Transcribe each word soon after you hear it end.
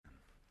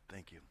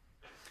Thank you.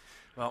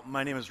 Well,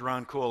 my name is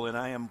Ron Cool, and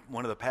I am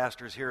one of the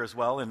pastors here as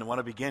well, and I want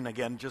to begin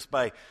again just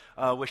by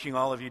wishing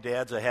all of you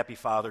dads a happy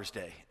Father's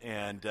Day.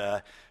 And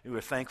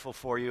we're thankful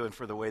for you and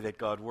for the way that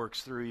God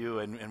works through you,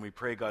 and we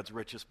pray God's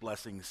richest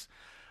blessings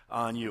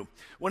on you.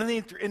 One of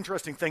the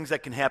interesting things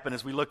that can happen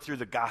as we look through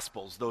the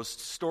Gospels, those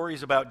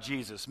stories about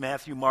Jesus,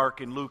 Matthew, Mark,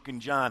 and Luke, and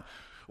John,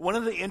 one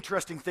of the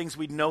interesting things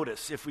we'd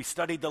notice if we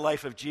studied the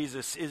life of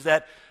Jesus is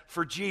that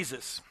for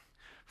Jesus,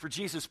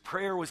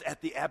 prayer was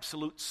at the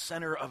absolute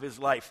center of his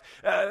life.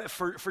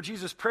 For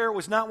Jesus, prayer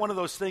was not one of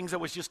those things that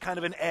was just kind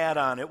of an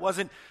add-on. It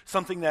wasn't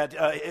something that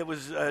it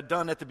was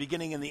done at the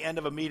beginning and the end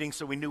of a meeting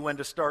so we knew when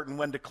to start and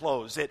when to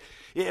close.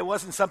 It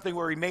wasn't something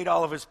where he made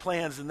all of his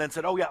plans and then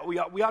said, oh yeah,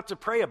 we ought to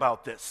pray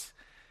about this.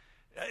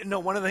 No,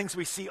 one of the things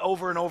we see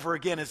over and over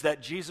again is that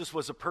Jesus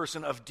was a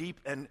person of deep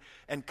and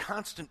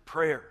constant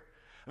prayer.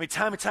 I mean,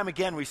 time and time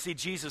again, we see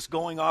Jesus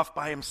going off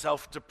by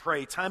himself to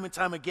pray. Time and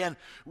time again,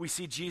 we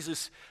see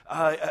Jesus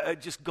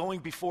just going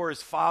before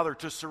his Father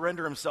to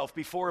surrender himself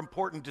before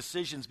important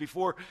decisions,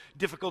 before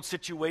difficult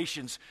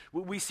situations.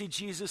 We see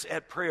Jesus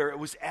at prayer. It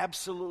was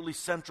absolutely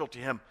central to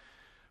him.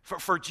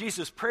 For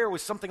Jesus, prayer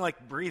was something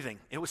like breathing.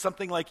 It was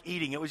something like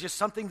eating. It was just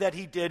something that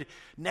he did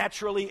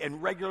naturally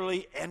and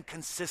regularly and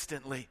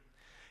consistently.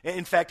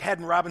 In fact,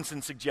 Haddon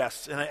Robinson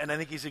suggests, and I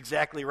think he's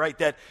exactly right,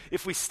 that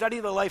if we study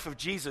the life of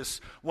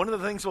Jesus, one of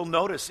the things we'll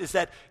notice is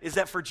that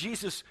for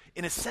Jesus,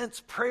 in a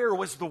sense, prayer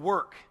was the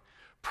work.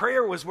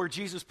 Prayer was where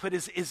Jesus put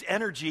his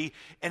energy,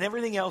 and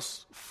everything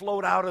else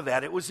flowed out of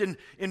that. It was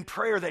in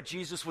prayer that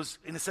Jesus was,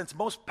 in a sense,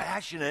 most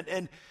passionate,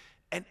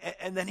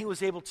 and then he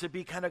was able to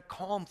be kind of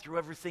calm through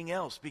everything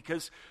else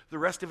because the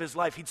rest of his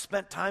life, he'd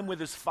spent time with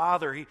his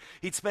Father.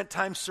 He'd spent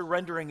time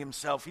surrendering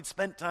himself. He'd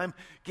spent time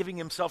giving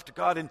himself to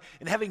God. And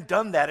having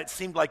done that, it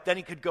seemed like then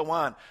he could go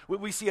on.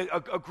 We see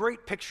a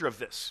great picture of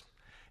this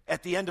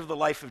at the end of the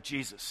life of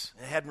Jesus.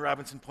 Haddon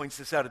Robinson points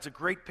this out. It's a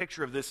great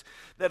picture of this,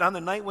 that on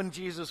the night when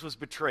Jesus was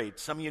betrayed,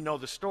 some of you know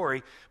the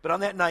story, but on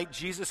that night,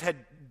 Jesus had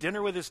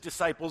dinner with his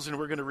disciples, and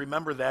we're going to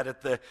remember that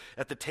at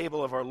the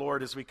table of our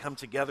Lord as we come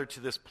together to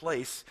this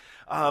place.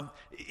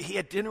 He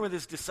had dinner with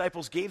his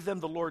disciples, gave them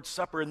the Lord's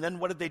Supper, and then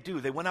what did they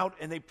do? They went out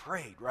and they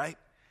prayed, right?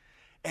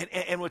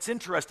 And what's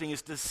interesting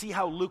is to see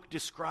how Luke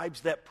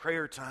describes that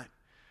prayer time.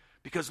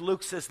 Because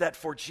Luke says that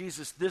for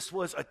Jesus, this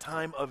was a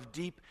time of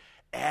deep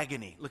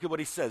agony. Look at what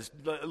he says,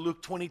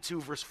 Luke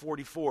 22, verse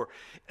 44.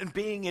 And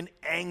being in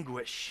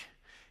anguish,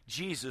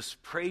 Jesus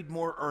prayed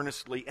more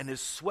earnestly, and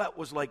his sweat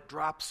was like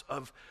drops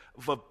of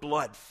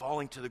blood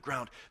falling to the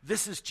ground.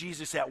 This is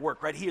Jesus at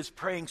work, right? He is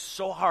praying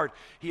so hard.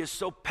 He is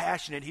so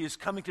passionate. He is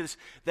coming to this,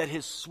 that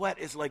his sweat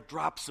is like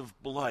drops of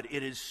blood.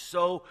 It is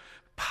so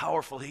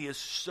powerful. He is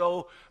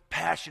so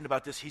passionate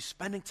about this. He's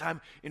spending time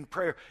in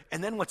prayer.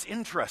 And then what's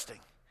interesting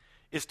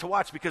is to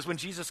watch, because when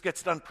Jesus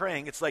gets done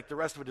praying, it's like the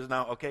rest of it is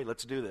now, okay,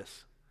 let's do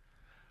this,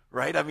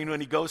 right? I mean, when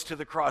he goes to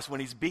the cross, when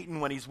he's beaten,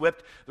 when he's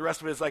whipped, the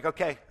rest of it is like,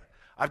 okay,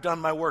 I've done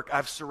my work.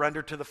 I've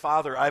surrendered to the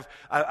Father. I've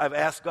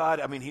asked God.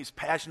 I mean, he's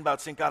passionate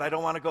about saying, God, I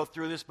don't want to go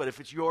through this, but if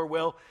it's your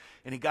will,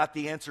 and he got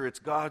the answer, it's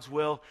God's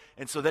will,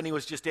 and so then he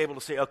was just able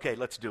to say, okay,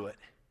 let's do it.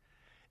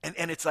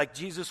 And it's like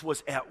Jesus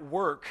was at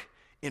work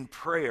in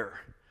prayer.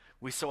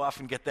 We so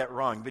often get that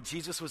wrong. But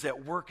Jesus was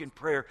at work in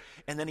prayer,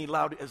 and then he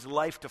allowed his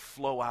life to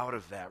flow out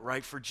of that,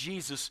 right? For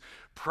Jesus,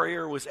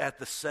 prayer was at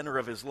the center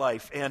of his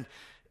life. And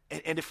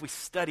if we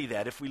study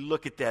that, if we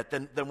look at that,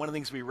 then one of the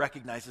things we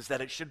recognize is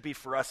that it should be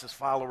for us as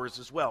followers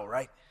as well,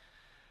 right?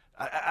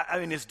 I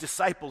mean, his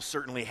disciples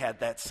certainly had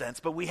that sense,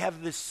 but we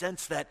have this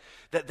sense that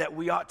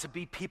we ought to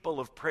be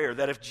people of prayer,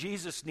 that if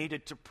Jesus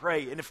needed to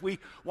pray, and if we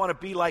want to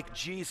be like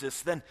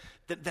Jesus, then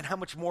how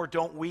much more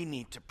don't we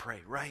need to pray,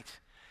 right?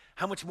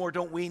 How much more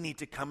don't we need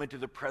to come into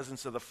the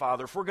presence of the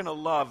Father? If we're going to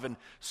love and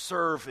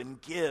serve and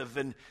give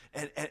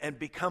and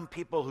become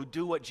people who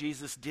do what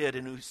Jesus did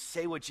and who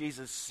say what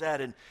Jesus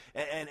said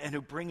and who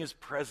bring his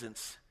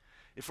presence,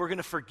 if we're going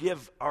to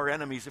forgive our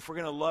enemies, if we're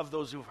going to love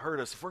those who've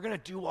hurt us, if we're going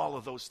to do all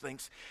of those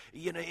things,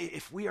 you know,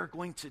 if we are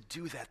going to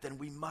do that, then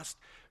we must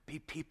be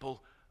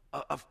people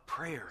of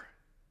prayer.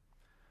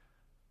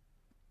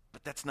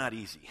 But that's not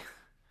easy.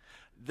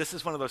 This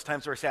is one of those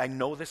times where I say, I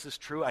know this is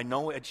true. I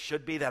know it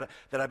should be that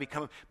I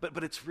become,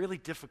 but it's really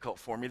difficult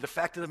for me. The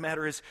fact of the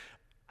matter is,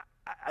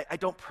 I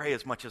don't pray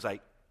as much as I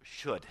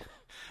should.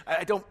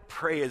 I don't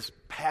pray as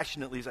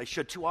passionately as I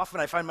should. Too often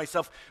I find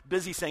myself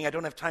busy saying I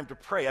don't have time to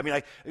pray. I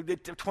mean,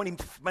 20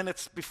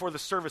 minutes before the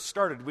service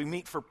started, we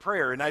meet for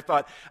prayer, and I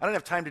thought, I don't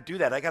have time to do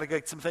that. I got to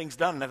get some things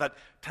done. And I thought,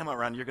 time out,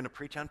 Ron, you're going to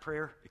preach on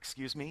prayer?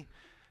 Excuse me?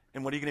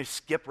 And what are you going to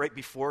skip right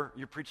before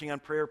you're preaching on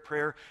prayer?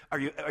 Prayer? Are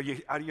you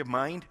out of your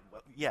mind?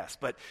 Well, yes,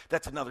 but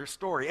that's another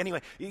story.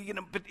 Anyway,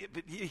 but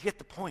you get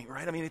the point,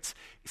 right? I mean, it's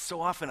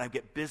so often I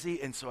get busy,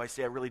 and so I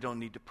say I really don't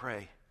need to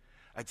pray.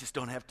 I just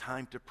don't have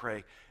time to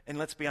pray. And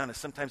let's be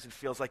honest, sometimes it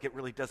feels like it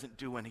really doesn't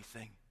do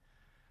anything.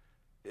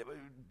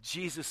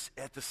 Jesus,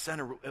 at the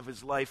center of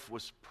his life,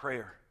 was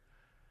prayer.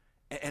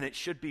 And it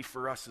should be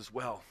for us as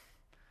well.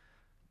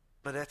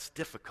 But that's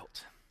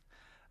difficult.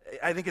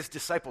 I think his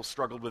disciples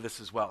struggled with this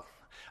as well.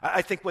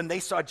 I think when they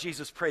saw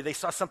Jesus pray, they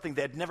saw something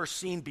they had never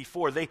seen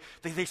before. They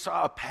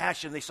saw a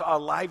passion, they saw a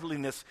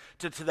liveliness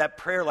to that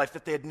prayer life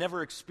that they had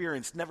never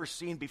experienced, never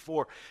seen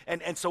before.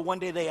 And so one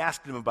day they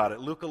asked him about it.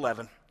 Luke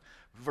 11,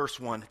 verse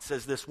 1, it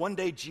says this: one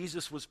day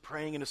Jesus was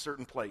praying in a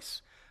certain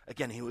place.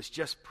 Again, he was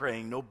just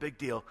praying, no big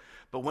deal.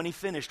 But when he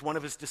finished, one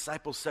of his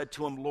disciples said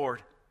to him,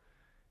 Lord,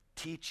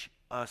 teach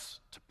us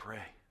to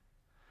pray.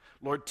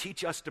 Lord,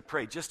 teach us to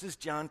pray, just as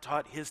John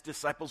taught his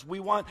disciples. We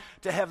want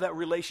to have that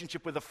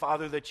relationship with the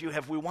Father that you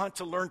have. We want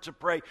to learn to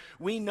pray.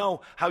 We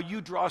know how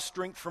you draw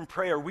strength from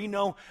prayer. We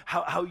know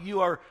how you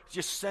are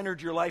just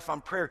centered your life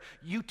on prayer.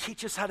 You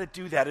teach us how to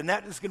do that, and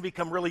that is going to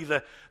become really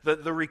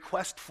the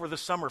request for the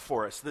summer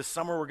for us. This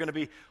summer we're going to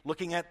be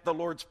looking at the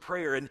Lord's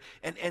Prayer and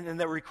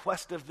the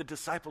request of the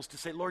disciples to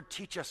say, Lord,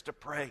 teach us to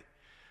pray.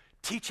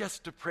 Teach us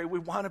to pray. We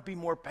want to be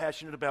more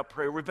passionate about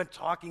prayer. We've been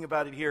talking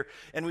about it here,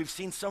 and we've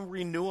seen some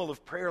renewal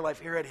of prayer life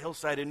here at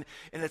Hillside, and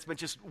it's been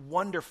just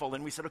wonderful.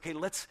 And we said, okay,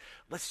 let's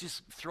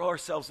just throw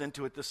ourselves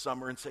into it this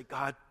summer and say,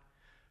 God,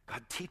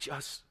 teach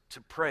us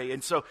to pray.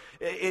 And so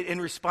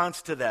in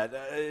response to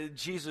that,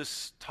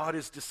 Jesus taught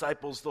his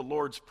disciples the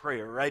Lord's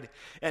Prayer, right?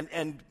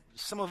 And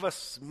some of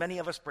us, many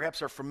of us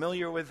perhaps are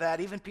familiar with that.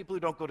 Even people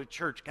who don't go to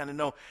church kind of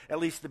know at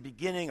least the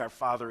beginning. Our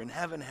Father in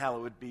heaven,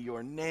 hallowed be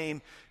your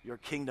name, your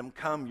kingdom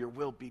come, your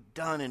will be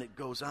done, and it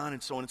goes on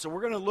and so on. And so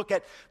we're going to look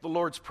at the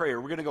Lord's Prayer.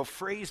 We're going to go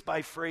phrase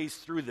by phrase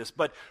through this,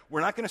 but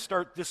we're not going to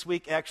start this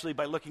week actually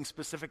by looking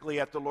specifically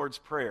at the Lord's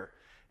Prayer.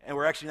 And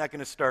we're actually not going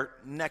to start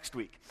next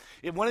week.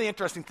 One of the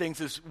interesting things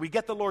is we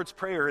get the Lord's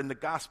Prayer in the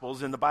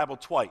Gospels, in the Bible,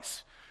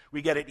 twice.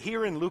 We get it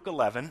here in Luke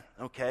 11,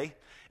 okay?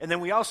 And then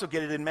we also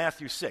get it in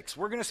Matthew 6.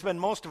 We're going to spend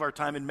most of our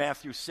time in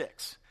Matthew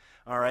 6,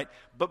 all right?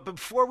 But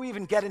before we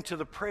even get into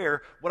the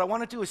prayer, what I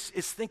want to do is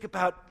think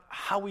about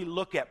how we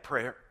look at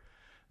prayer.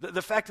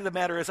 The fact of the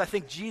matter is I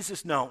think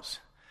Jesus knows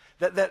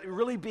that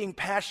really being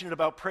passionate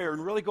about prayer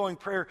and really going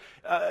prayer,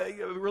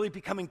 really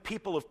becoming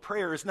people of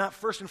prayer is not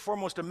first and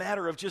foremost a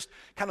matter of just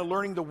kind of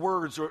learning the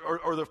words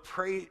or the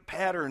pray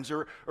patterns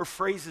or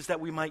phrases that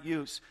we might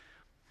use.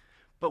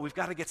 But we've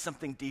got to get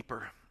something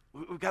deeper.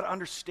 We've got to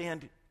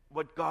understand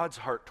what God's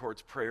heart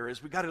towards prayer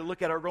is. We've got to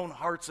look at our own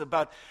hearts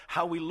about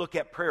how we look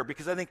at prayer.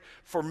 Because I think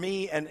for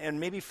me and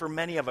maybe for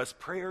many of us,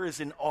 prayer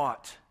is an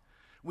ought.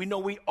 We know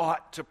we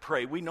ought to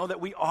pray. We know that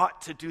we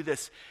ought to do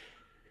this.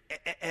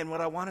 And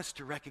what I want us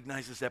to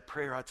recognize is that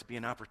prayer ought to be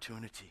an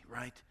opportunity,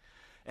 right?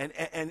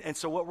 And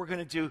so what we're going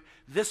to do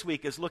this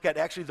week is look at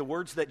actually the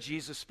words that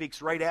Jesus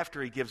speaks right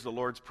after he gives the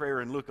Lord's Prayer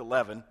in Luke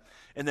 11.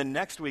 And then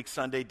next week,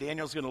 Sunday,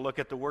 Daniel's going to look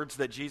at the words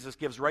that Jesus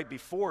gives right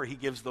before he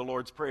gives the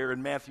Lord's Prayer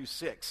in Matthew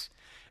 6.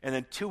 And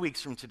then 2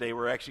 weeks from today,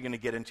 we're actually going to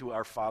get into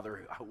our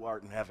Father who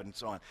art in heaven and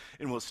so on.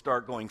 And we'll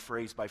start going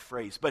phrase by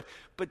phrase. But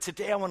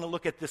today I want to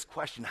look at this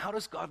question. How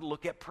does God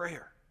look at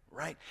prayer?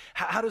 Right?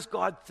 How does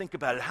God think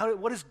about it?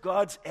 What is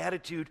God's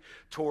attitude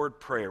toward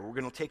prayer? We're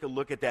going to take a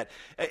look at that.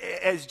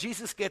 As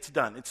Jesus gets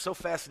done, it's so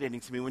fascinating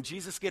to me. When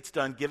Jesus gets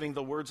done giving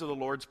the words of the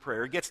Lord's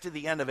Prayer, he gets to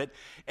the end of it,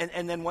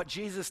 and then what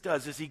Jesus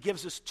does is he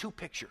gives us two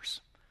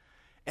pictures.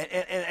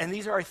 And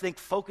these are, I think,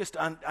 focused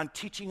on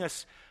teaching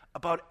us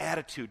about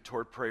attitude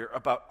toward prayer,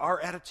 about our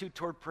attitude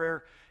toward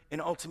prayer, and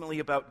ultimately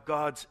about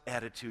God's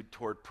attitude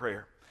toward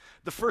prayer.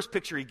 The first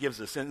picture he gives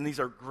us, and these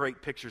are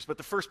great pictures, but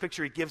the first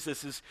picture he gives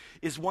us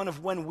is one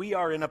of when we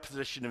are in a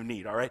position of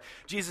need, all right?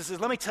 Jesus says,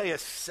 let me tell you,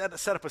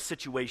 set up a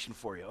situation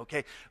for you,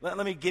 okay?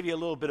 Let me give you a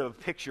little bit of a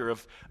picture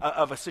of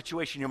a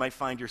situation you might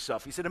find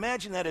yourself. He said,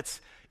 imagine that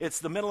it's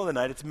the middle of the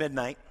night, it's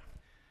midnight,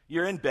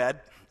 you're in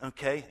bed,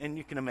 okay? And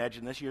you can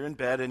imagine this, you're in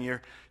bed and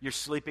you're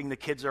sleeping, the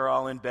kids are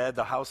all in bed,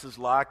 the house is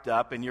locked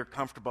up, and you're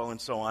comfortable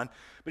and so on.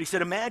 But he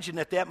said, imagine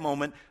at that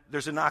moment,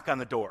 there's a knock on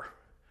the door.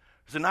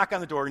 There's a knock on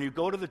the door, and you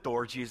go to the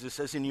door, Jesus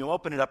says, and you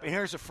open it up, and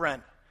here's a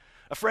friend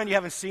you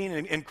haven't seen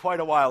in quite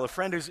a while, a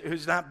friend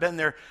who's not been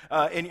there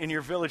in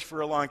your village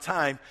for a long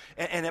time,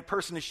 and that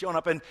person has shown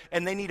up, and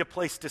they need a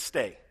place to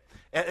stay.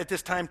 At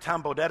this time,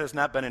 Tom Bodette has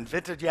not been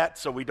invented yet,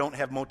 so we don't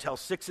have Motel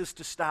 6s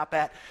to stop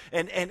at,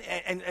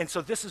 and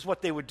so this is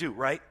what they would do,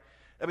 right?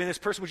 I mean, this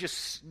person would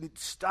just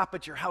stop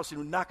at your house and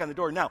would knock on the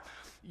door. Now,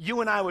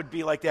 you and I would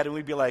be like that, and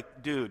we'd be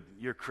like, dude,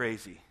 you're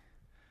crazy.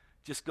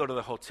 Just go to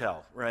the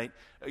hotel, right?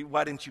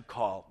 Why didn't you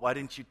call? Why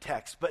didn't you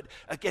text? But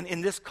again, in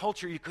this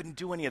culture, you couldn't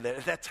do any of that.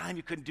 At that time,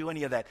 you couldn't do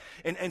any of that.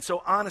 And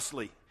so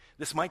honestly,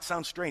 this might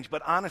sound strange,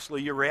 but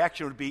honestly, your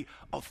reaction would be,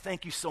 oh,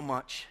 thank you so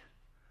much.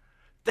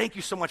 Thank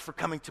you so much for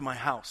coming to my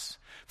house.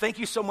 Thank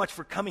you so much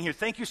for coming here.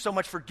 Thank you so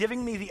much for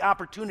giving me the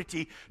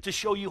opportunity to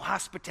show you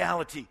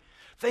hospitality.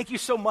 Thank you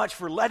so much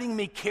for letting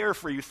me care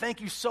for you.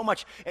 Thank you so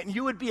much. And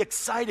you would be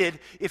excited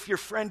if your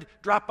friend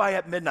dropped by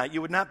at midnight.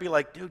 You would not be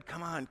like, dude,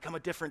 come on, come a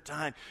different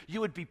time.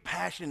 You would be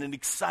passionate and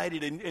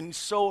excited and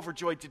so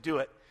overjoyed to do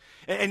it.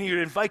 And you'd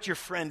invite your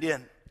friend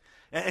in.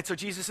 And so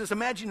Jesus says,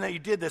 imagine that you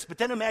did this, but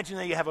then imagine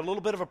that you have a little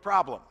bit of a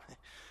problem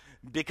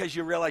because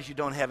you realize you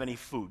don't have any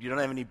food. You don't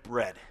have any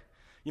bread.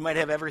 You might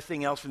have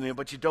everything else from the meal,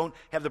 but you don't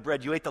have the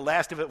bread. You ate the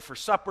last of it for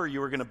supper.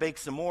 You were going to bake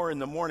some more in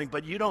the morning,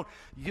 but you don't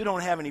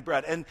have any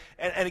bread. And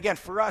again,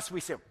 for us,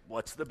 we say,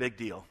 what's the big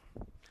deal?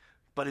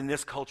 But in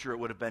this culture, it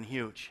would have been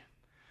huge.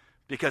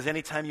 Because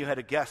anytime you had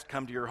a guest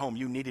come to your home,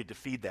 you needed to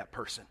feed that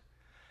person.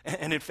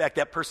 And in fact,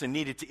 that person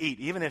needed to eat,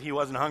 even if he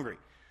wasn't hungry.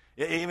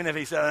 Even if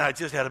he said, I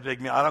just had a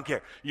big meal, I don't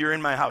care. You're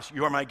in my house.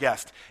 You're my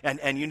guest. And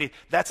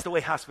that's the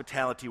way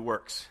hospitality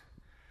works.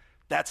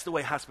 That's the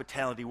way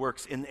hospitality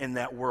works in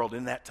that world,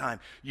 in that time.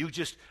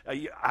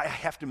 I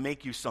have to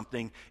make you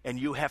something, and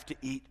you have to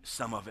eat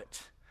some of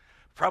it.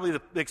 Probably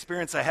the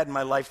experience I had in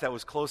my life that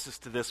was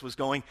closest to this was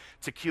going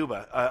to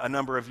Cuba a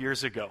number of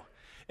years ago.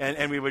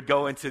 And we would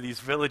go into these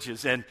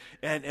villages, and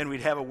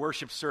we'd have a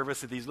worship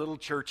service at these little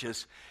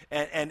churches.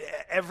 And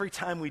every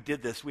time we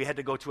did this, we had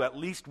to go to at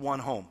least one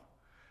home.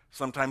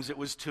 Sometimes it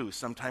was 2,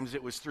 sometimes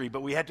it was 3,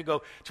 but we had to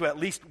go to at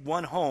least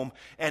one home,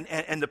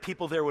 and the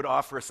people there would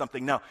offer us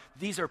something. Now,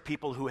 these are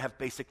people who have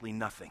basically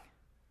nothing,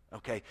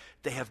 okay?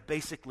 They have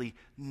basically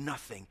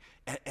nothing,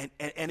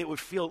 and it would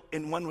feel,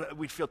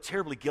 we'd feel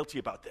terribly guilty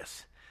about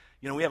this.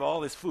 You know, we have all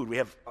this food. We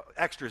have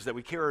extras that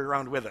we carry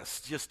around with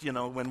us just,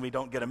 when we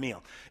don't get a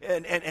meal.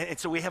 And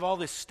so we have all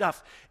this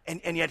stuff,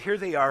 and yet here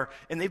they are,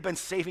 and they've been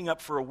saving up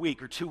for a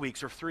week or 2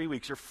 weeks or 3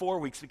 weeks or 4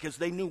 weeks because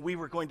they knew we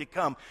were going to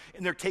come,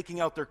 and they're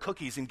taking out their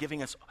cookies and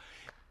giving us,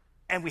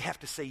 and we have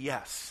to say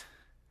yes.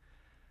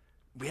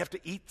 We have to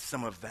eat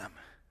some of them.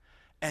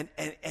 And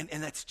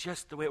that's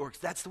just the way it works.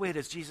 That's the way it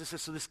is. Jesus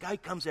says, so this guy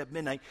comes at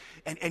midnight,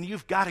 and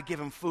you've got to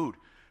give him food.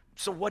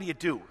 So what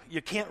do?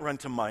 You can't run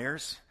to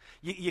Myers.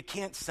 You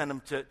can't send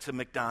them to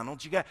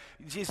McDonald's.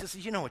 Jesus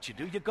says, you know what you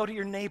do. You go to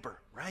your neighbor,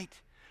 right?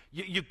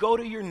 You go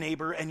to your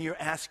neighbor and you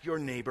ask your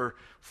neighbor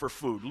for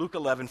food. Luke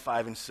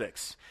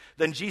 11:5-6.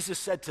 Then Jesus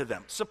said to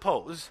them,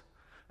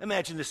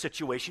 imagine the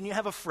situation. You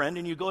have a friend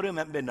and you go to him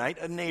at midnight,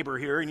 a neighbor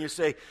here, and you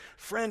say,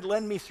 friend,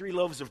 lend me 3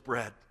 loaves of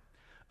bread.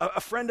 A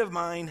friend of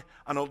mine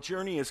on a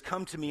journey has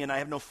come to me and I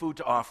have no food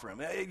to offer him.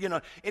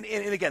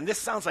 And again, this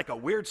sounds like a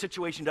weird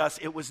situation to us.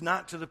 It was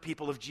not to the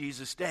people of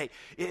Jesus' day.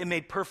 It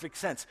made perfect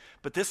sense.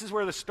 But this is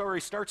where the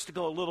story starts to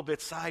go a little bit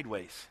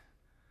sideways.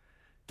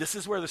 This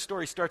is where the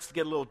story starts to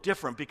get a little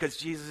different because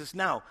Jesus is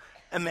now,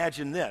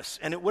 imagine this.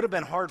 And it would have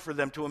been hard for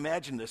them to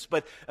imagine this,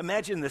 but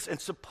imagine this.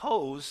 And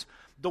suppose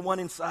the one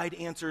inside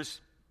answers,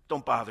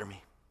 don't bother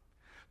me.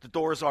 The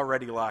door is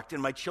already locked,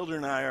 and my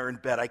children and I are in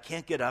bed. I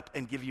can't get up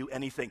and give you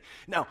anything.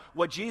 Now,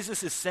 what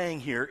Jesus is saying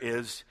here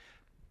is,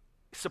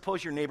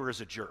 suppose your neighbor is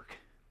a jerk.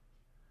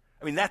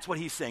 I mean, that's what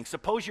he's saying.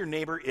 Suppose your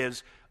neighbor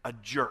is a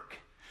jerk.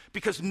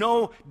 Because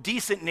no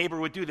decent neighbor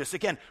would do this.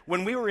 Again,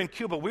 when we were in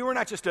Cuba, we were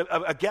not just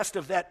a guest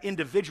of that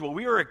individual.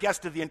 We were a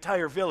guest of the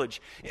entire village.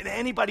 And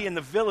anybody in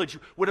the village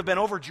would have been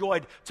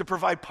overjoyed to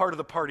provide part of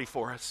the party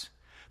for us.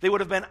 They would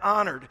have been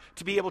honored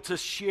to be able to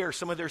share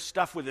some of their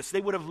stuff with us.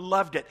 They would have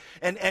loved it.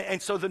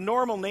 And so the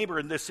normal neighbor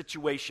in this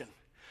situation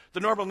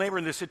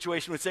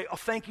would say, oh,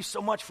 thank you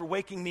so much for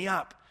waking me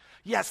up.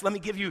 Yes, let me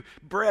give you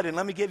bread, and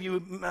let me give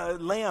you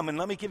lamb, and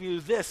let me give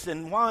you this,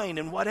 and wine,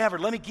 and whatever.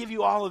 Let me give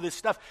you all of this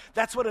stuff.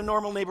 That's what a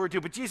normal neighbor would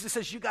do. But Jesus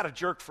says, you got a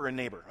jerk for a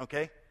neighbor,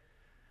 okay?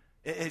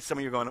 Some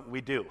of you are going,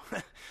 we do.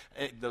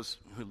 Those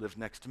who live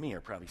next to me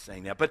are probably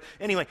saying that. But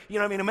anyway,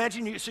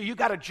 imagine you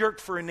got a jerk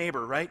for a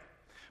neighbor, right?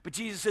 But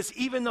Jesus says,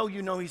 even though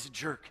you know he's a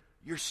jerk,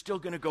 you're still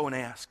going to go and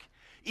ask.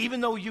 Even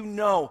though you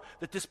know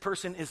that this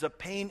person is a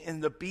pain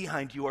in the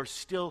behind, you are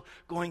still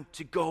going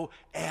to go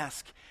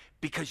ask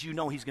because you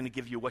know he's going to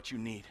give you what you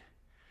need.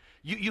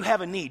 You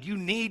have a need. You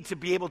need to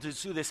be able to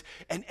do this,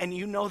 and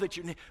you know that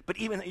but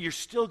even you're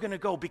still going to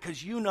go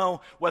because you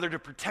know whether to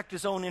protect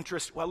his own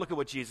interest. Well, look at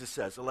what Jesus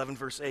says, 11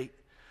 verse 8.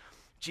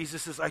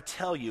 Jesus says, I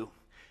tell you,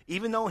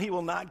 even though he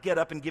will not get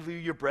up and give you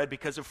your bread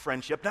because of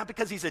friendship, not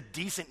because he's a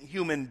decent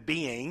human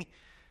being,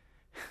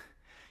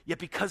 yet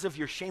because of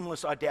your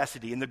shameless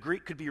audacity, and the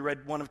Greek could be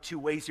read one of 2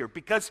 ways here,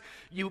 because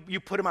you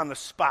put him on the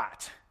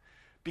spot,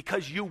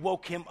 because you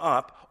woke him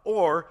up,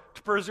 or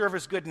to preserve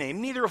his good name,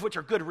 neither of which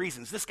are good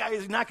reasons. This guy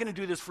is not going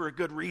to do this for a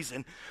good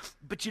reason,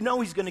 but you know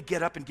he's going to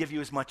get up and give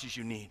you as much as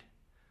you need.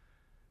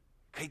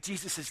 Okay,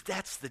 Jesus says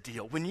that's the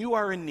deal. When you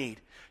are in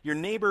need, your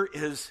neighbor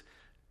is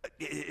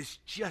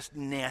just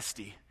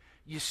nasty,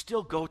 you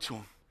still go to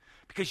him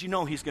because you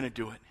know he's going to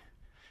do it.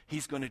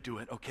 He's going to do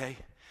it, okay?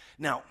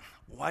 Now,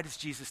 why does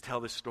Jesus tell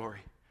this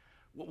story?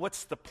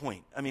 What's the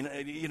point? I mean,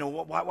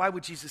 why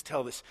would Jesus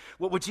tell this?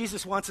 What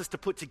Jesus wants us to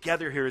put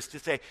together here is to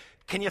say,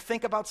 can you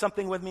think about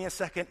something with me a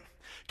second?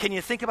 Can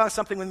you think about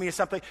something with me a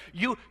second?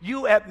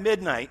 You at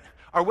midnight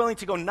are willing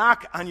to go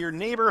knock on your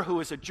neighbor who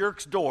is a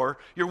jerk's door.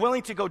 You're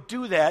willing to go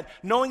do that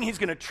knowing he's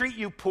going to treat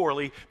you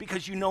poorly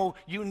because you know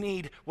you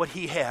need what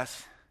he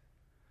has.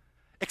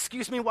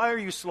 Excuse me, why are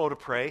you slow to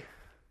pray?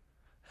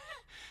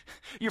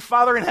 Your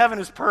Father in heaven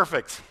is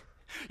perfect.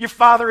 Your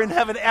Father in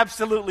heaven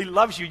absolutely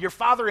loves you. Your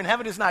Father in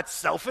heaven is not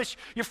selfish.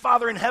 Your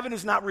Father in heaven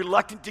is not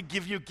reluctant to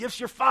give you gifts.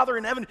 Your Father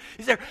in heaven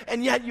is there,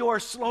 and yet you are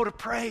slow to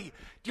pray.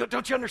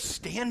 Don't you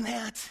understand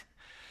that?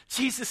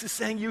 Jesus is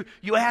saying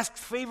you ask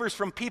favors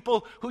from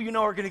people who you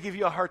know are going to give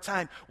you a hard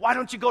time. Why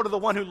don't you go to the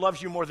one who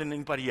loves you more than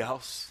anybody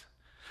else?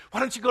 Why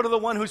don't you go to the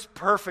one who's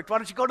perfect? Why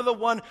don't you go to the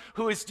one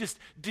who is just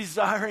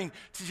desiring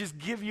to just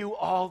give you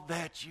all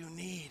that you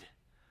need?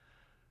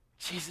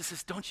 Jesus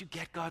says, don't you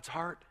get God's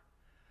heart?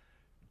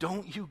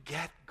 Don't you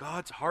get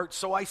God's heart?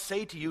 So I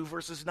say to you,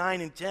 verses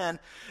 9 and 10,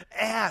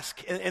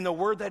 ask. And the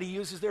word that he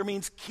uses there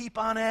means keep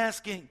on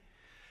asking.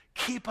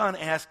 Keep on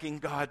asking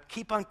God.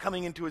 Keep on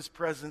coming into his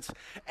presence.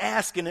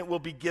 Ask and it will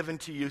be given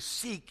to you.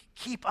 Seek.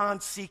 Keep on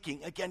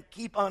seeking. Again,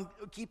 keep on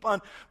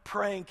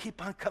praying.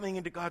 Keep on coming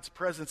into God's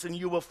presence and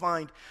you will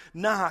find.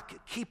 Knock.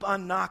 Keep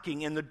on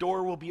knocking and the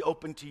door will be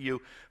open to you.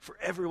 For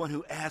everyone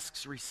who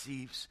asks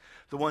receives.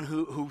 The one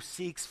who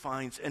seeks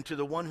finds. And to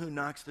the one who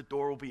knocks, the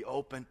door will be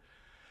open.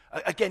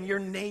 Again, your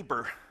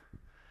neighbor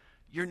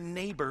is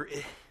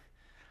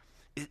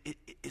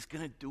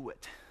going to do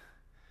it.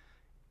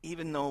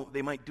 Even though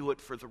they might do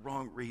it for the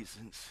wrong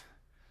reasons.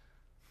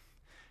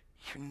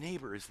 Your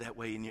neighbor is that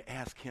way and you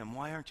ask him,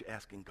 why aren't you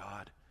asking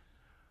God?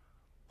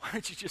 Why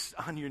aren't you just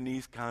on your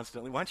knees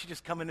constantly? Why don't you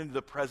just come into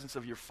the presence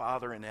of your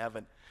Father in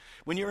heaven?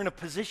 When you're in a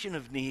position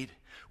of need,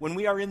 when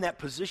we are in that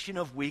position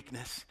of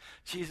weakness,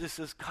 Jesus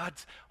says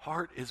God's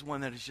heart is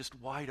one that is just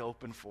wide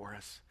open for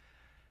us.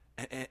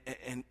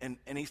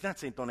 And he's not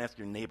saying don't ask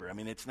your neighbor. I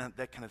mean, it's not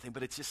that kind of thing,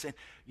 but it's just saying,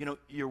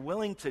 you're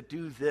willing to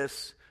do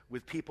this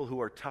with people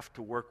who are tough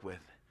to work with.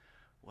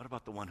 What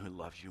about the one who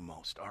loves you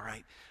most, all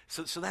right?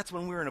 So that's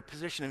when we're in a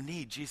position of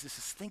need. Jesus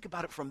says, think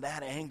about it from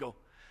that angle.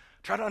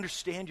 Try to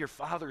understand your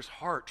Father's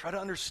heart. Try to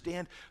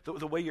understand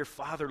the way your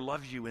Father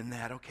loves you in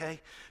that, okay?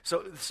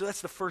 So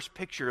that's the first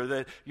picture,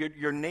 that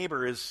your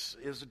neighbor is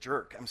a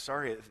jerk. I'm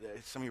sorry,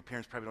 some of your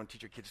parents probably don't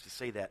teach your kids to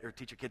say that, or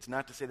teach your kids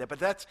not to say that, but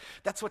that's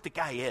what the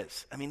guy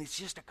is. I mean, he's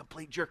just a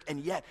complete jerk,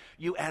 and yet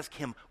you ask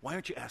him, why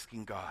aren't you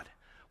asking God?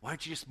 Why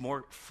aren't you just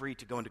more free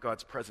to go into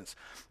God's presence?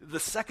 The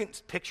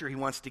second picture he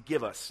wants to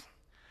give us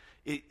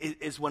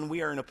is when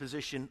we are in a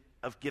position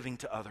of giving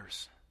to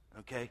others,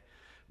 okay?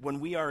 When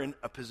we are in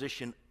a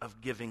position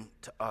of giving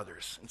to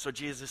others. And so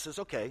Jesus says,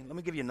 okay, let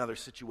me give you another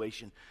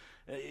situation.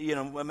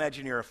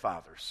 Imagine you're a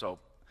father. So,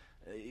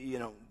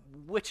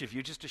 which of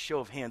you, just a show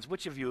of hands,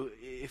 which of you,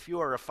 if you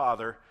are a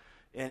father,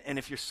 and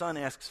if your son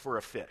asks for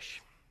a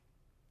fish,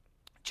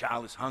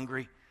 child is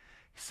hungry,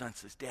 his son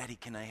says, Daddy,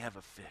 can I have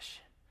a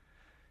fish?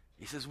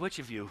 He says, which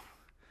of you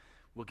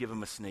will give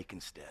him a snake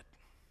instead?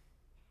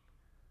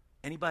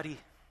 Anybody?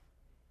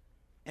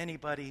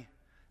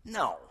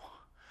 No.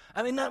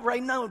 I mean, not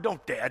right now.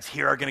 Don't dads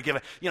here are going to give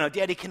it.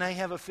 Daddy, can I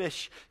have a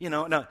fish?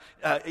 No.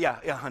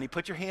 Yeah, honey,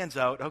 put your hands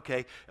out.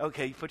 Okay.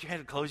 Put your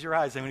hands, close your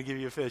eyes. I'm going to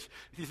give you a fish.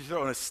 He's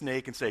throwing a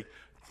snake and say,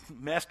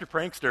 Master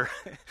prankster,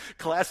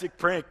 classic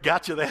prank,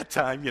 got you that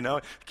time,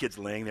 The kid's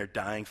laying there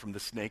dying from the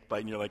snake bite,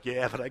 and you're like,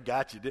 yeah, but I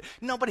got you.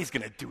 Nobody's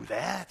going to do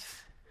that.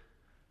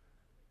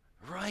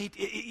 Right?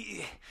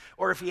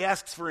 Or if he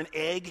asks for an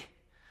egg,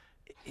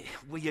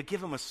 will you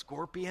give him a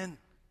scorpion?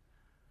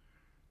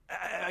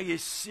 Are you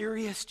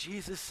serious,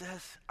 Jesus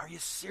says? Are you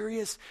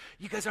serious?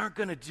 You guys aren't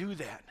going to do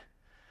that.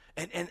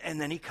 And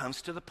then he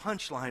comes to the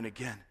punchline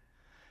again.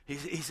 He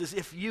says,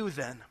 if you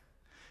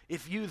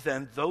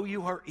then, though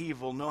you are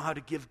evil, know how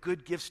to give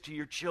good gifts to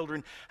your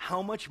children,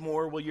 how much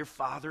more will your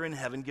Father in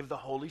heaven give the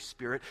Holy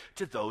Spirit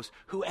to those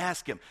who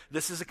ask him?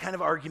 This is a kind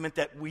of argument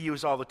that we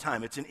use all the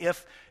time. It's an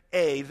if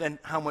A, then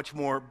how much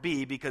more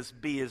B, because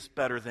B is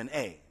better than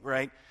A,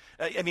 right?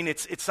 I mean,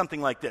 it's something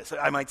like this.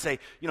 I might say,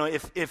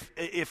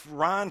 if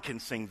Ron can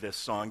sing this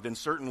song, then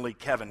certainly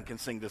Kevin can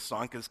sing this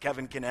song, because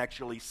Kevin can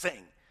actually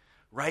sing,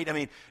 right? I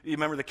mean, you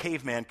remember the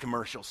caveman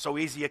commercial, so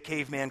easy a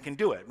caveman can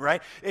do it,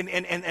 right?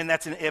 And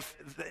that's an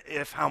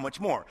if how much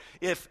more.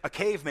 If a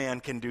caveman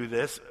can do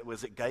this,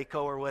 was it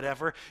Geico or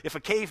whatever? If a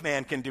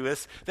caveman can do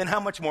this, then how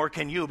much more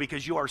can you,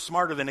 because you are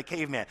smarter than a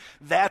caveman?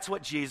 That's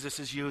what Jesus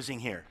is using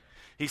here.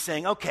 He's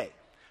saying, okay,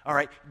 all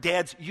right,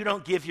 dads, you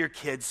don't give your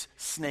kids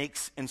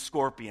snakes and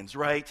scorpions,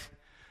 right?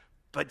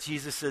 But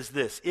Jesus says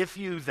this, if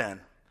you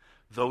then,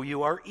 though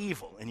you are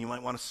evil, and you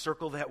might want to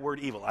circle that word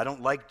evil. I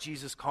don't like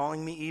Jesus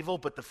calling me evil,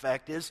 but the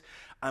fact is,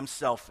 I'm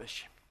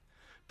selfish.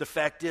 The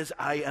fact is,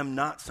 I am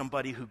not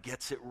somebody who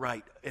gets it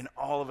right, and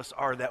all of us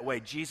are that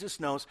way. Jesus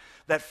knows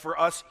that for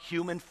us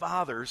human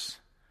fathers,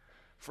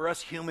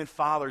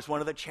 one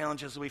of the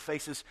challenges we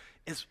face is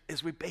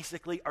we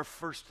basically, our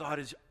first thought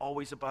is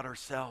always about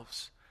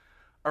ourselves.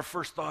 Our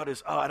first thought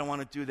is, I don't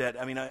want to do that.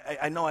 I mean,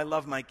 I know I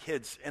love my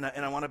kids, and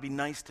I want to be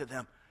nice to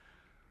them.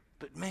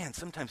 But man,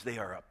 sometimes they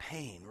are a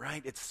pain,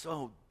 right? It's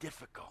so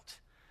difficult.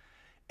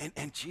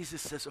 And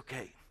Jesus says,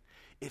 okay,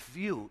 if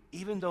you,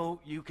 even though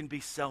you can be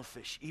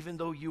selfish, even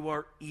though you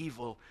are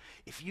evil,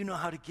 if you know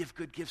how to give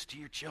good gifts to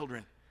your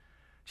children,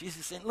 Jesus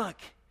is saying, look,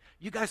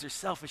 you guys are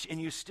selfish and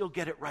you still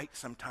get it right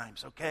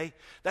sometimes, okay?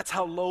 That's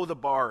how low the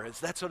bar is.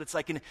 That's what it's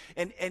like. And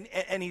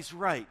he's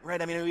right?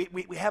 I mean,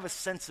 we have a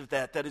sense of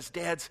that as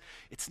dads,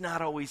 it's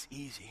not always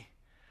easy.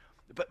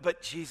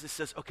 But Jesus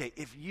says, okay,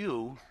 if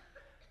you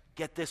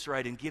get this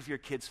right and give your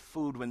kids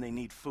food when they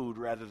need food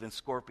rather than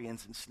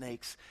scorpions and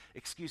snakes,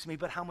 excuse me,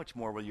 but how much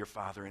more will your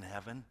Father in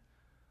heaven?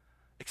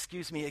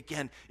 Excuse me,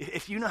 again,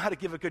 if you know how to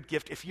give a good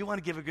gift, if you want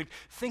to give a good,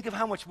 think of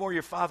how much more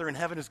your Father in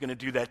heaven is going to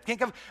do that.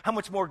 Think of how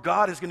much more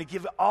God is going to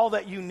give all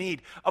that you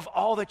need, of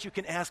all that you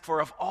can ask for,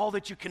 of all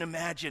that you can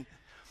imagine.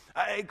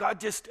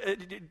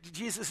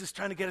 Jesus is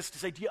trying to get us to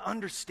say, do you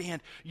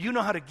understand? You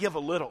know how to give a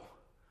little.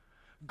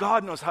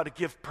 God knows how to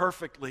give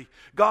perfectly.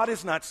 God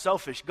is not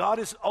selfish. God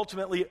is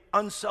ultimately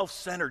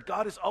unself-centered.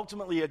 God is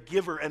ultimately a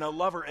giver and a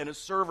lover and a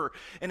server.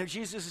 And if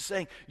Jesus is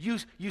saying,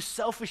 you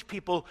selfish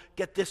people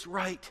get this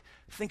right,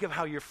 think of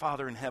how your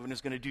Father in heaven is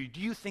going to do. Do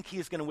you think he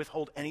is going to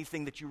withhold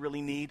anything that you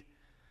really need?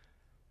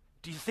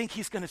 Do you think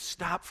he's going to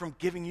stop from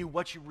giving you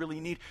what you really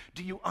need?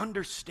 Do you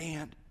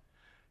understand?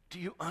 Do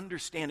you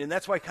understand? And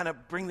that's why I kind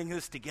of bringing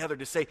this together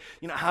to say,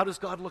 how does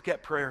God look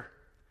at prayer?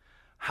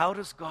 How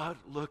does God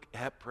look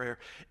at prayer?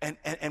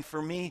 And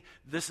for me,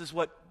 this is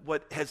what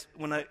has,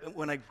 when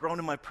I've grown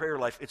in my prayer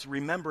life, it's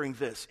remembering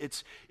this.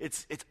 It's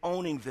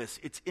owning this.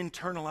 It's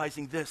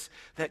internalizing this,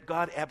 that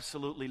God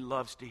absolutely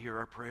loves to hear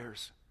our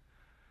prayers.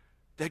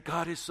 That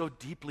God is so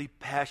deeply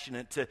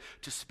passionate to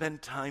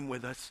spend time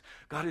with us.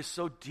 God is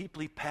so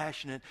deeply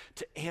passionate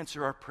to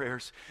answer our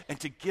prayers and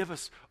to give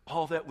us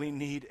all that we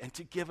need and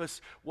to give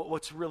us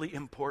what's really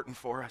important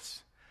for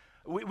us.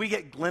 We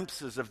get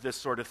glimpses of this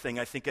sort of thing,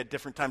 I think, at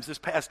different times. This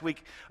past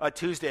week,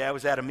 Tuesday, I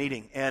was at a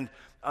meeting, and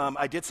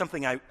I did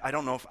something I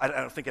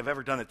don't think I've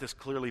ever done it this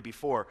clearly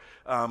before,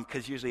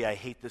 because usually I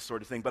hate this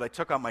sort of thing, but I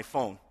took out my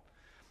phone,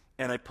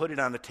 and I put it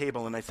on the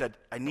table, and I said,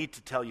 I need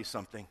to tell you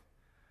something.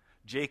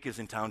 Jake is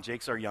in town.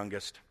 Jake's our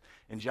youngest.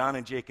 And John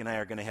and Jake and I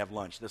are going to have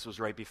lunch. This was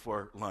right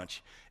before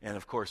lunch. And,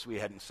 of course, we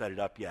hadn't set it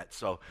up yet.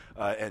 So,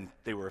 and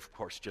they were, of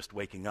course, just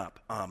waking up.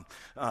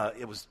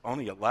 It was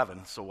only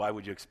 11, so why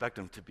would you expect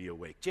them to be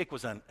awake? Jake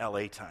was on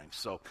L.A. time.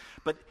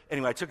 But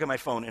anyway, I took out my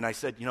phone and I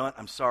said, you know what,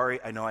 I'm sorry.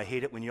 I know I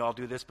hate it when you all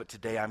do this, but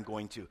today I'm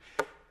going to.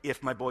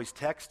 If my boys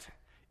text,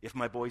 if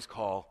my boys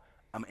call,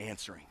 I'm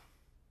answering.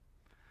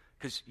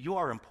 Because you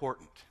are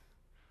important,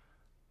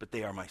 but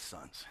they are my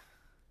sons.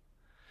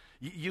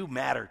 You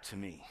matter to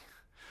me.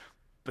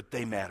 But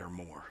they matter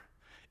more.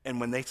 And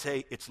when they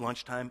say it's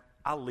lunchtime,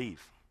 I'll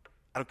leave.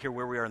 I don't care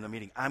where we are in the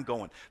meeting. I'm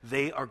going.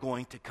 They are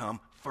going to come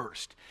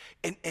first.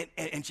 And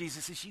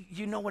Jesus says,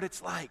 you know what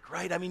it's like,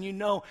 right? I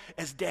mean,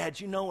 as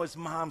dads, as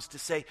moms to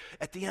say,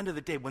 at the end of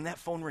the day, when that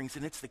phone rings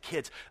and it's the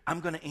kids,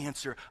 I'm going to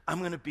answer. I'm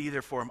going to be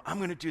there for them. I'm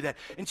going to do that.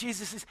 And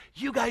Jesus says,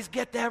 you guys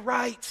get that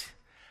right.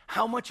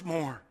 How much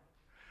more?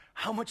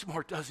 How much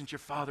more doesn't your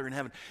Father in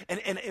heaven?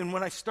 And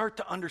when I start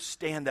to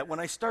understand that, when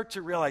I start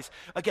to realize,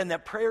 again,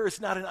 that prayer is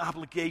not an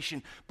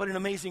obligation, but an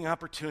amazing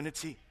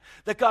opportunity,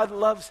 that God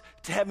loves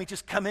to have me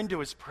just come into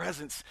his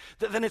presence,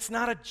 then it's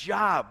not a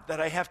job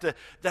that I have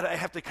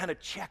to kind of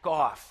check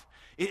off.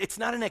 It's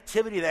not an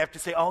activity that I have to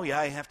say, oh yeah,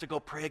 I have to go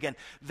pray again.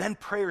 Then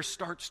prayer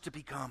starts to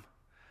become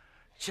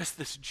just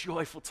this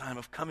joyful time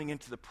of coming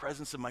into the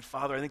presence of my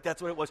Father. I think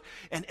that's what it was.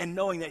 And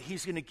knowing that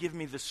he's going to give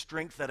me the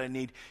strength that I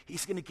need.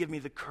 He's going to give me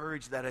the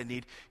courage that I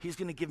need. He's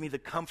going to give me the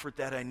comfort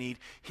that I need.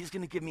 He's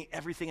going to give me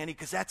everything I need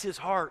because that's his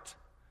heart.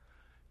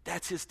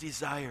 That's his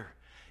desire.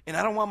 And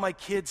I don't want my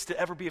kids to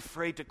ever be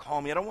afraid to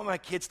call me. I don't want my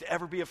kids to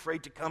ever be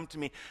afraid to come to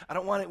me. I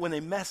don't want it when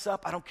they mess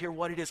up. I don't care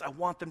what it is. I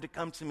want them to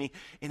come to me.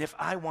 And if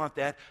I want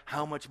that,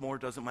 how much more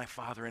doesn't my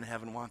Father in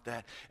heaven want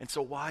that? And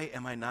so why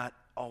am I not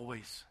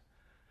always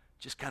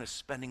just kind of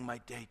spending my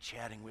day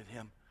chatting with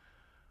him?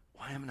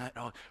 Why am I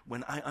not?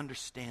 When I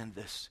understand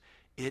this,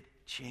 it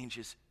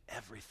changes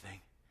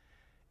everything.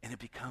 And it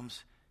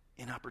becomes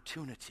an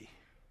opportunity.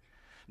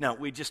 Now,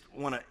 we just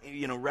want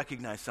to,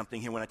 recognize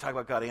something here. When I talk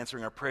about God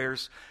answering our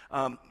prayers,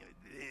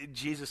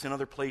 Jesus in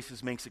other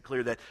places makes it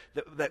clear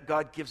that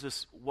God gives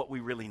us what we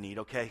really need,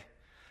 okay?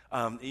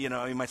 You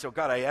might say, oh,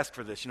 God, I asked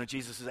for this.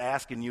 Jesus is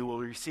asking, you will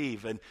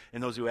receive. And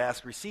those who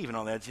ask, receive and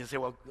all that. You say,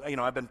 well,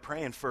 I've been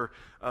praying for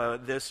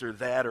this or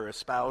that or a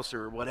spouse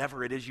or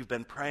whatever it is you've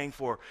been praying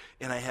for,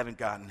 and I haven't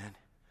gotten it.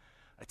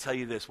 I tell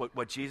you this,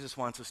 what Jesus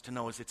wants us to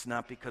know is it's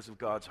not because of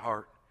God's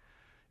heart.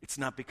 It's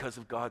not because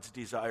of God's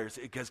desires.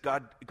 Because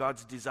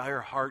God's desire,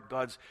 heart,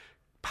 God's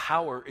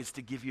power is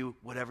to give you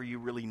whatever you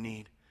really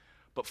need.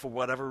 But for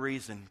whatever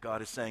reason,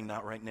 God is saying,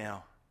 not right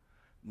now.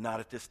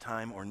 Not at this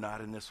time or not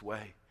in this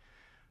way.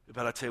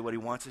 But I'll tell you what he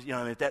wants is,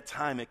 at that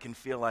time it can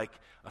feel like,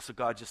 so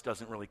God just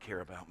doesn't really care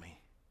about me.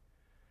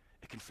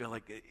 It can feel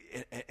like,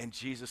 and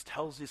Jesus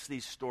tells us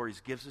these stories,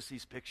 gives us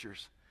these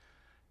pictures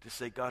to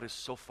say God is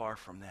so far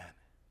from that.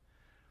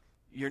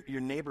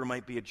 Your neighbor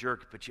might be a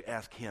jerk, but you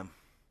ask him.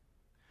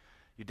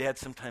 Your dad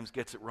sometimes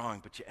gets it wrong,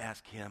 but you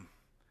ask him.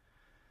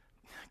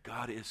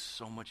 God is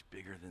so much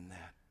bigger than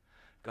that.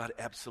 God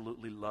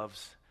absolutely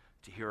loves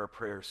to hear our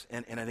prayers.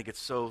 And I think it's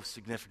so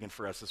significant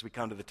for us as we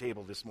come to the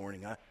table this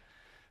morning,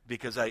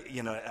 because I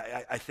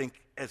think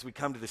as we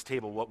come to this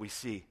table, what we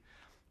see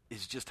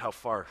is just how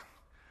far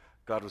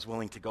God was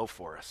willing to go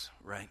for us,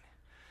 right?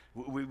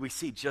 We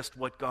see just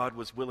what God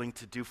was willing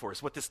to do for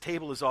us. What this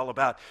table is all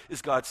about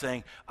is God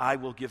saying, I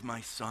will give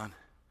my son.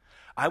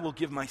 I will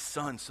give my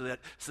son so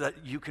that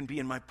you can be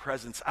in my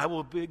presence. I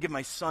will give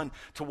my son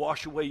to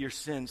wash away your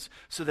sins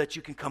so that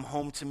you can come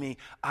home to me.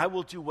 I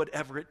will do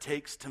whatever it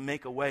takes to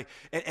make a way.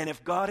 And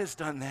if God has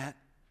done that,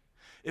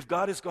 if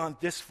God has gone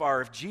this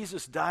far, if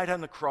Jesus died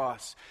on the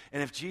cross,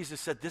 and if Jesus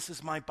said, this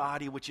is my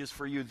body which is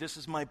for you, this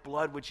is my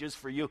blood which is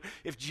for you,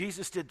 if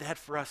Jesus did that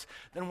for us,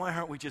 then why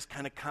aren't we just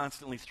kind of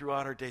constantly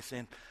throughout our day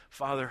saying,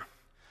 Father,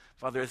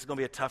 this is going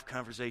to be a tough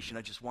conversation.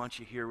 I just want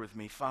you here with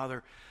me.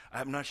 Father,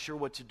 I'm not sure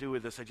what to do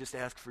with this. I just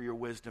ask for your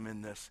wisdom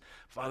in this.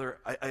 Father,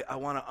 I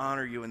want to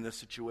honor you in this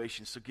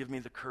situation, so give me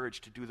the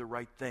courage to do the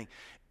right thing.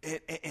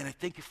 And I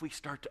think if we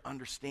start to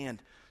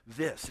understand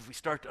this, if we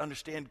start to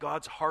understand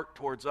God's heart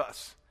towards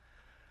us,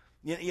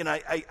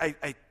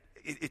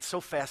 it's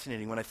so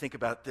fascinating when I think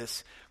about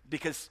this,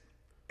 because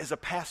as a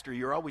pastor,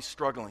 you're always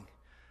struggling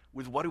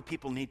with what do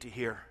people need to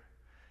hear.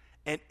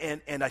 And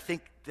I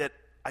think that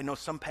I know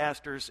some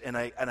pastors, and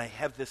I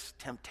have this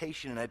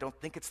temptation, and I don't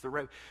think it's the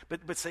right,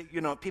 but say,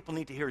 people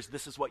need to hear is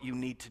this is what you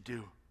need to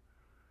do.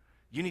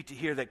 You need to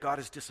hear that God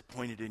is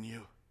disappointed in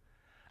you.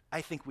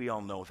 I think we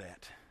all know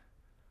that.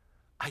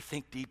 I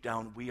think deep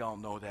down we all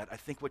know that. I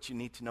think what you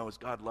need to know is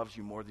God loves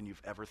you more than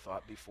you've ever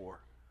thought before.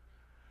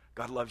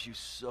 God loves you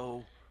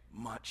so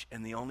much,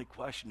 and the only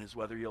question is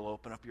whether you'll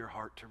open up your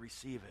heart to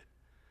receive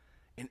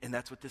it. And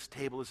that's what this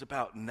table is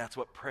about, and that's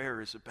what prayer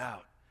is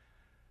about.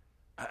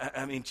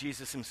 I mean,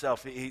 Jesus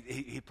himself,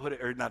 he put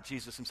it, or not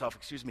Jesus himself,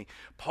 excuse me.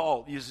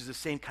 Paul uses the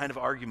same kind of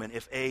argument.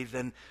 If A,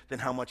 then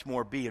how much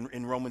more B?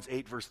 In Romans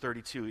 8, verse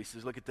 32, he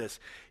says, look at this.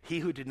 He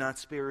who did not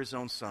spare his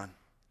own son,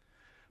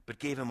 but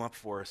gave him up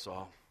for us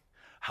all,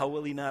 how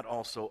will he not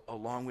also,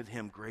 along with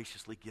him,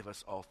 graciously give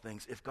us all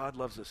things? If God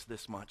loves us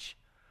this much,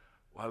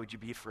 why would you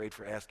be afraid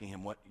for asking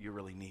him what you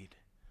really need?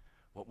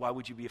 Why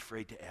would you be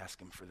afraid to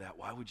ask him for that?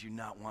 Why would you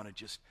not want to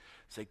just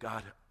say,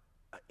 God,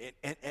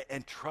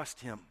 and trust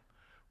him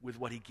with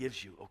what he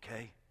gives you,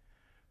 okay?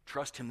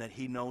 Trust him that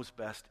he knows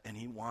best and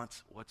he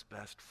wants what's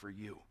best for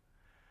you.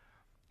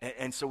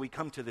 And so we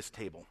come to this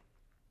table.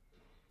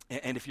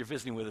 And if you're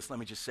visiting with us, let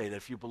me just say that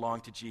if you belong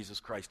to Jesus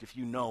Christ, if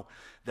you know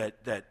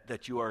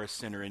that you are a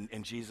sinner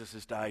and Jesus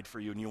has died for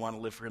you and you want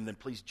to live for him, then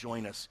please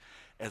join us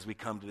as we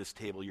come to this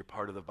table. You're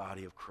part of the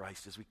body of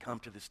Christ. As we come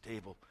to this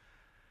table,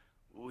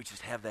 we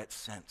just have that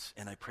sense.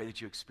 And I pray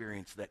that you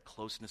experience that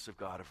closeness of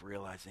God, of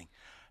realizing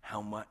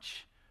how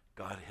much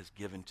God has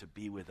given to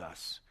be with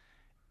us,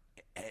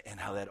 and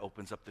how that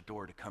opens up the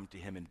door to come to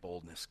him in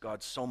boldness.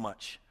 God so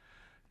much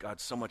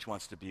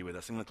wants to be with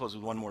us. I'm going to close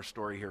with one more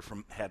story here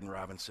from Haddon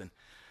Robinson.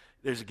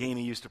 There's a game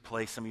he used to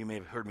play. Some of you may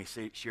have heard me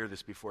share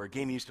this before. A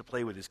game he used to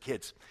play with his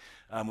kids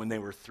when they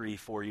were 3,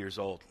 4 years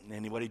old.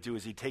 And what he'd do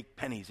is he'd take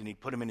pennies and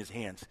he'd put them in his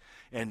hands.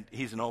 And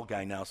he's an old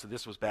guy now, so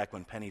this was back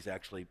when pennies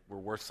actually were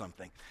worth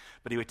something.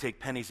 But he would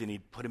take pennies and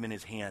he'd put them in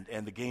his hand.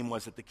 And the game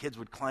was that the kids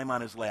would climb on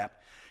his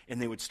lap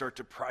and they would start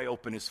to pry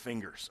open his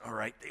fingers. All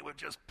right, they would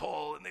just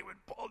pull and they would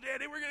pull.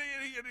 Daddy, we're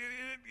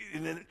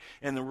gonna.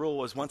 And the rule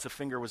was once a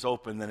finger was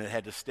open, then it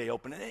had to stay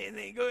open. And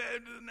they go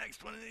ahead to the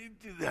next one and they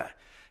do that.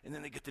 And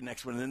then they get the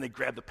next one, and then they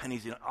grab the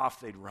pennies, and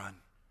off they'd run.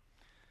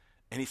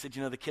 And he said,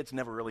 the kids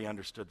never really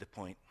understood the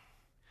point.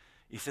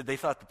 He said they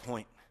thought the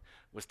point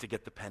was to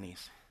get the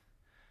pennies.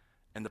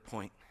 And the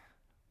point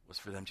was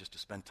for them just to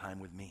spend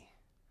time with me,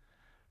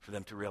 for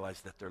them to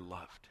realize that they're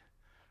loved,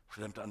 for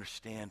them to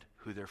understand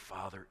who their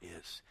Father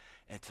is,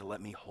 and to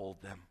let me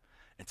hold them,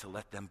 and to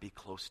let them be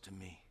close to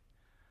me.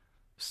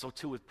 So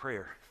too with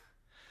prayer.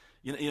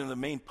 The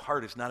main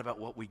part is not about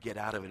what we get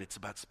out of it. It's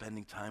about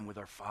spending time with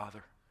our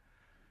Father.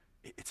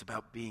 It's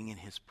about being in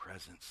his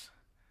presence.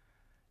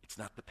 It's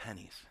not the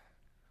pennies,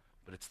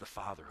 but it's the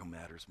Father who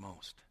matters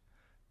most.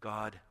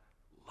 God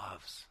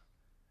loves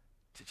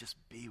to just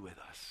be with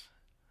us.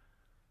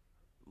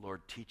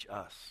 Lord, teach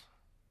us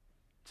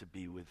to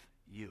be with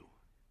you.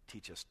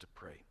 Teach us to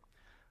pray.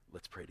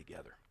 Let's pray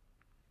together.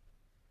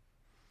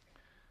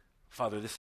 Father, this